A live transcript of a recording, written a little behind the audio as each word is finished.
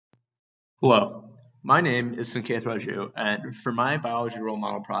Hello, my name is Sanketh Raju, and for my biology role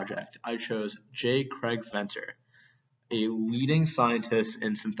model project, I chose J. Craig Venter, a leading scientist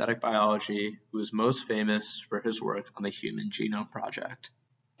in synthetic biology who is most famous for his work on the Human Genome Project.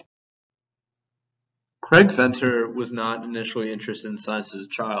 Craig Venter was not initially interested in science as a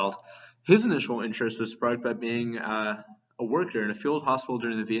child. His initial interest was sparked by being a worker in a field hospital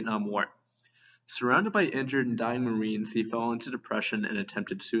during the Vietnam War. Surrounded by injured and dying Marines, he fell into depression and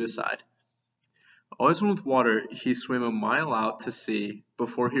attempted suicide. Always with water, he swam a mile out to sea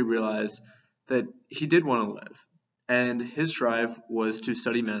before he realized that he did want to live, and his drive was to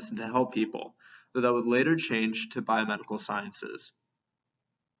study medicine to help people, though that would later change to biomedical sciences.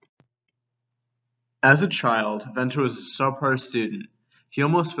 As a child, Venter was a subpar student. He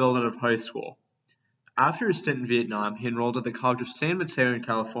almost failed out of high school. After his stint in Vietnam, he enrolled at the College of San Mateo in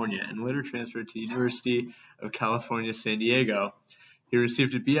California and later transferred to the University of California, San Diego. He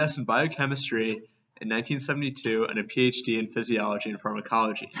received a BS in biochemistry in 1972 and a PhD in physiology and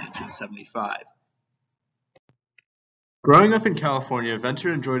pharmacology in 1975. Growing up in California,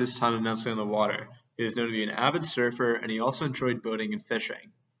 Venter enjoyed his time immensely on the water. He was known to be an avid surfer, and he also enjoyed boating and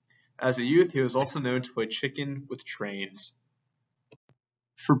fishing. As a youth, he was also known to play chicken with trains.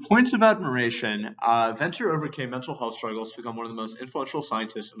 For points of admiration, Venter overcame mental health struggles to become one of the most influential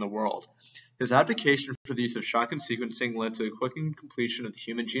scientists in the world. His advocacy for the use of shotgun sequencing led to the quickened completion of the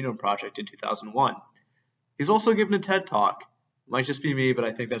Human Genome Project in 2001. He's also given a TED Talk. It might just be me, but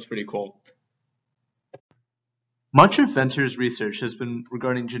I think that's pretty cool. Much of Venter's research has been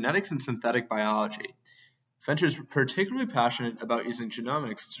regarding genetics and synthetic biology. Venter is particularly passionate about using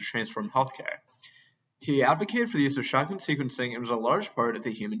genomics to transform healthcare. He advocated for the use of shotgun sequencing and was a large part of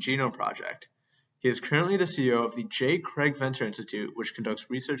the Human Genome Project. He is currently the CEO of the J. Craig Venter Institute, which conducts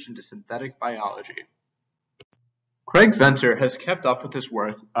research into synthetic biology. Craig Venter has kept up with his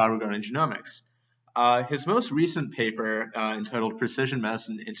work regarding genomics. His most recent paper, entitled Precision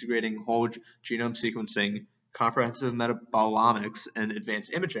Medicine Integrating Whole Genome Sequencing, Comprehensive Metabolomics, and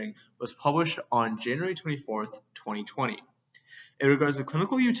Advanced Imaging, was published on January 24, 2020. It regards the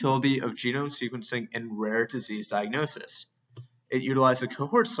clinical utility of genome sequencing in rare disease diagnosis. It utilized a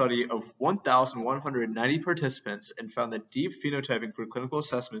cohort study of 1,190 participants and found that deep phenotyping for clinical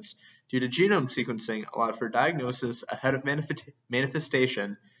assessments due to genome sequencing allowed for diagnosis ahead of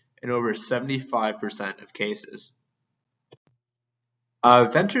manifestation in over 75% of cases.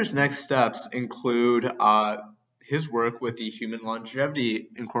 Venter's next steps include his work with the Human Longevity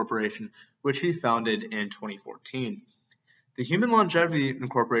Incorporation, which he founded in 2014. The Human Longevity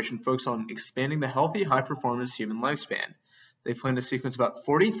Incorporation focuses on expanding the healthy, high-performance human lifespan. They plan to sequence about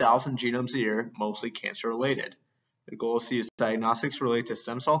 40,000 genomes a year, mostly cancer-related. Their goal is to use diagnostics related to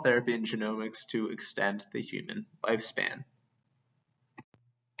stem cell therapy and genomics to extend the human lifespan.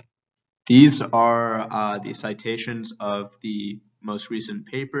 These are the citations of the most recent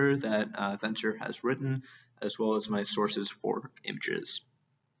paper that Venter has written, as well as my sources for images.